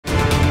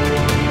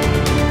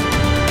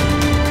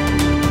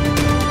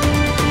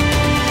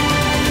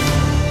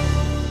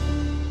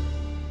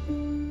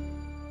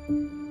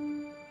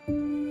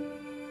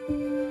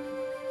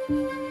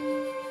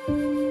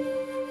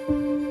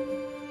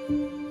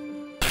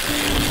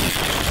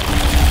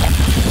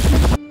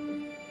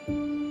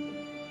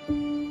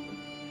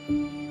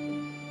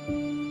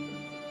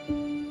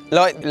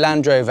Like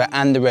Land Rover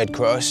and the Red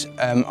Cross,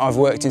 I've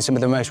worked in some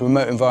of the most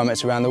remote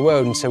environments around the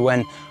world, and so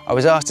when I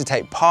was asked to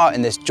take part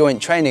in this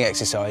joint training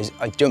exercise,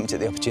 I jumped at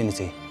the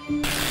opportunity.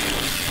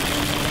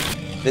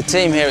 The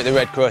team here at the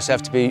Red Cross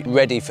have to be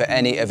ready for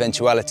any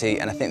eventuality,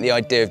 and I think the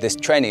idea of this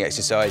training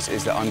exercise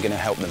is that I'm going to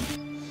help them.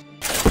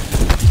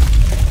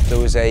 There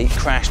was a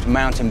crashed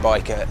mountain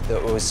biker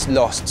that was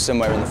lost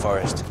somewhere in the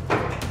forest.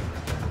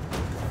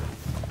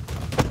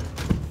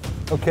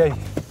 Okay.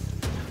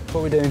 What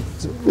are we doing?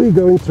 We're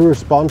going to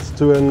respond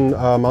to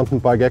a mountain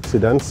bike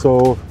accident,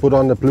 so put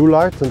on the blue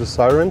light and the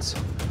sirens,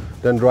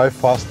 then drive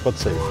fast but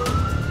safe.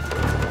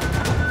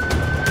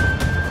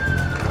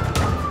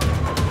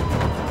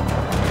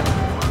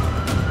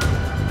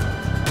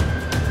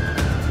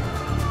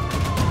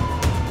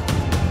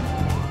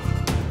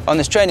 On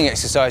this training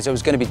exercise, I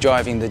was going to be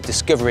driving the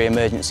Discovery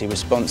emergency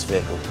response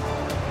vehicle.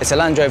 It's a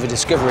Land Rover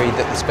Discovery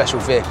that the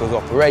Special Vehicles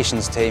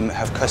Operations team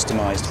have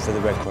customised for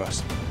the Red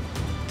Cross.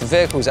 The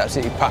vehicle is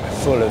absolutely packed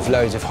full of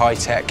loads of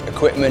high-tech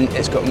equipment.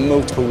 It's got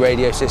multiple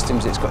radio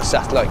systems, it's got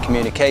satellite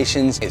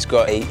communications, it's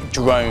got a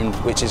drone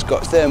which has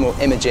got thermal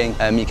imaging.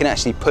 You can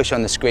actually push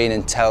on the screen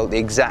and tell the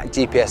exact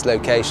GPS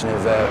location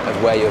of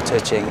where you're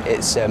touching.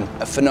 It's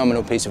a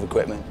phenomenal piece of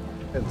equipment.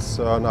 It's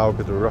now a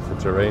bit of rougher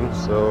terrain,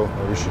 so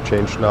we should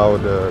change now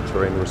the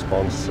terrain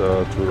response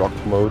to rock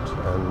mode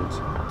and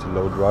to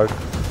low drive.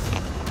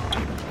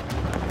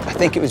 I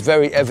think it was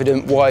very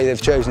evident why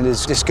they've chosen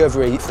this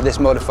Discovery for this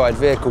modified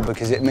vehicle,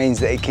 because it means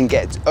that it can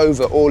get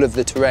over all of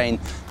the terrain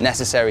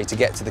necessary to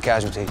get to the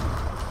casualty.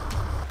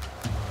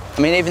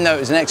 I mean, even though it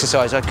was an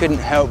exercise, I couldn't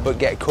help but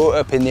get caught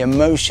up in the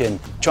emotion,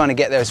 trying to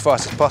get there as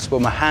fast as possible.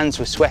 My hands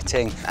were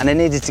sweating and I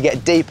needed to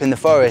get deep in the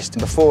forest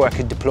before I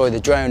could deploy the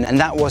drone, and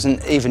that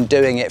wasn't even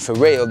doing it for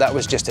real, that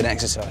was just an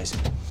exercise.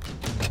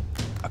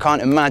 I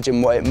can't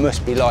imagine what it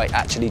must be like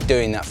actually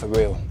doing that for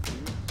real.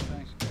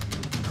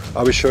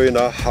 I will show you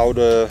now how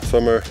the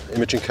thermal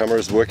imaging camera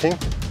is working.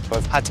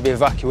 I've had to be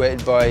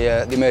evacuated by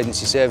the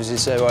emergency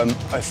services, so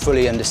I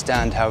fully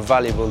understand how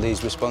valuable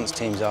these response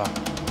teams are.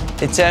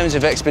 In terms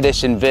of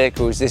expedition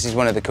vehicles, this is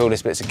one of the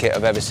coolest bits of kit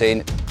I've ever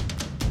seen.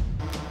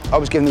 I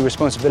was given the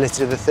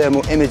responsibility of the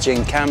thermal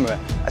imaging camera.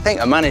 I think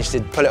I managed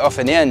to pull it off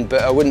in the end,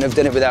 but I wouldn't have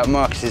done it without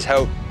Marcus's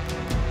help.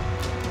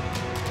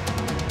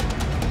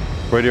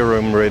 Radio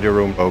room,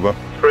 over.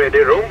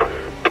 Radio room.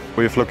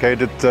 We've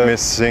located the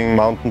missing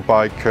mountain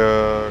bike.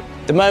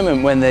 The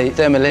moment when the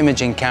thermal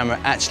imaging camera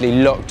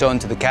actually locked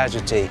onto the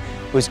casualty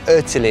was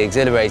utterly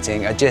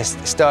exhilarating. I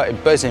just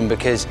started buzzing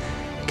because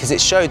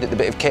it showed that the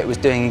bit of kit was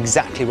doing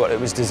exactly what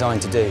it was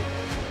designed to do.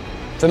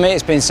 For me,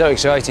 it's been so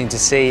exciting to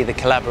see the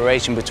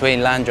collaboration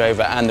between Land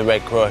Rover and the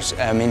Red Cross.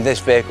 I mean, this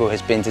vehicle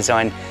has been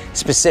designed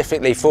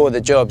specifically for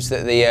the jobs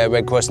that the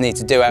Red Cross need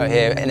to do out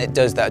here, and it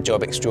does that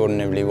job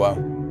extraordinarily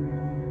well.